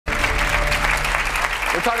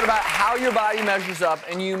We're talking about how your body measures up,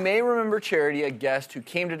 and you may remember Charity, a guest who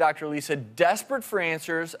came to Dr. Lisa desperate for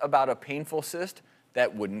answers about a painful cyst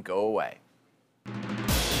that wouldn't go away.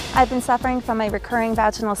 I've been suffering from a recurring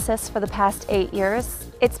vaginal cyst for the past 8 years.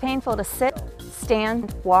 It's painful to sit,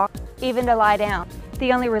 stand, walk, even to lie down.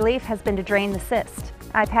 The only relief has been to drain the cyst.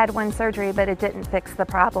 I've had one surgery, but it didn't fix the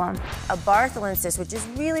problem. A Bartholin cyst, which is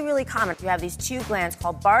really, really common. You have these two glands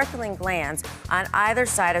called Bartholin glands on either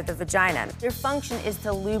side of the vagina. Their function is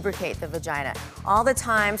to lubricate the vagina all the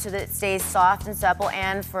time so that it stays soft and supple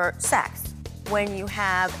and for sex. When you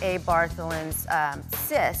have a Bartholin's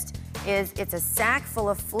cyst, it's a sac full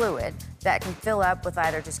of fluid that can fill up with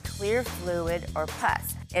either just clear fluid or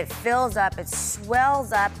pus. It fills up, it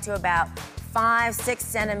swells up to about 5-6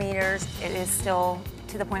 centimeters. It is still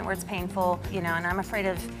to the point where it's painful, and I'm afraid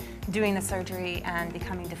of doing the surgery and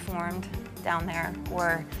becoming deformed down there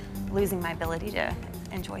or losing my ability to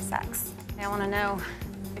enjoy sex. I want to know,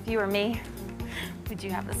 if you were me, would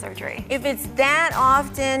you have the surgery? If it's that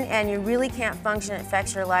often and you really can't function, it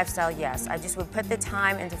affects your lifestyle, yes. I just would put the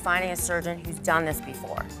time into finding a surgeon who's done this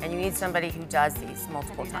before. And you need somebody who does these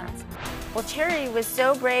multiple times. Well, Charity was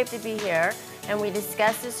so brave to be here, and we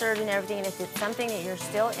discussed the surgery and everything, and if it's something that you're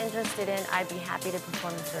still interested in, I'd be happy to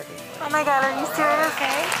perform the surgery for you. Oh my God, are you serious?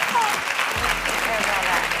 Okay. Take care of all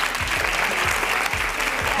that.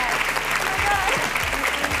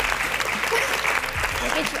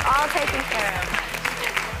 We'll get you all taken care of.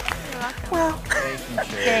 Well, Thank you,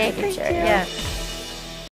 Charity. Thank you, Charity. Yeah.